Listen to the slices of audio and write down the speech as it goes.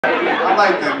I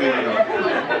like that video.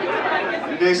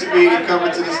 Next comedian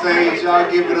coming to the stage,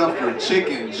 y'all give it up for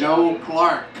Chicken Joe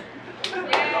Clark. Hell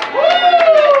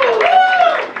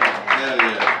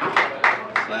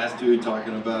yeah. Last dude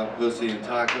talking about pussy and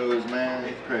tacos, man,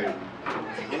 it's crazy.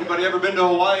 Anybody ever been to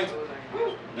Hawaii?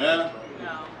 Yeah?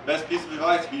 No. Best piece of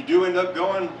advice, if you do end up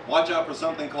going, watch out for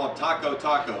something called taco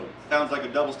taco. Sounds like a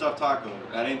double stuffed taco.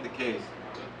 That ain't the case.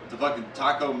 It's a fucking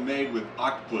taco made with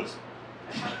octopus.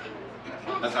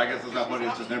 I guess it's not funny,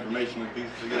 it's just an informational piece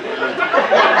to get after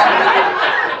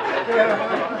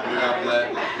that.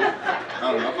 I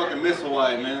don't know, I fucking miss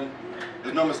Hawaii, man.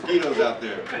 There's no mosquitoes out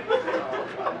there.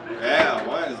 Yeah,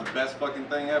 Hawaii is the best fucking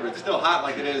thing ever. It's still hot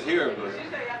like it is here, but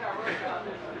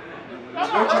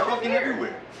there's roaches fucking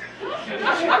everywhere.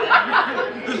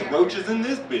 There's roaches in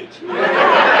this bitch. What the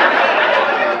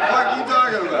fuck are you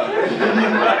talking about?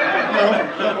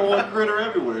 Number one critter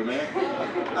everywhere, man.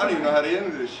 I don't even know how to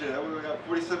end this shit. We got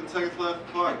 47 seconds left.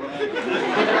 Fuck, man.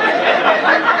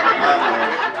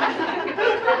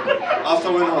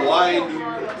 Also in Hawaii,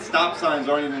 stop signs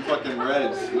aren't even fucking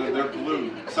red. They're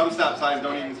blue. Some stop signs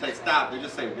don't even say stop. They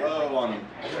just say whoa on them.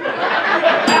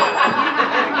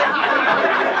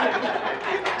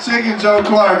 Chicken Joe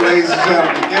Clark, ladies and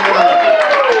gentlemen. Give it up.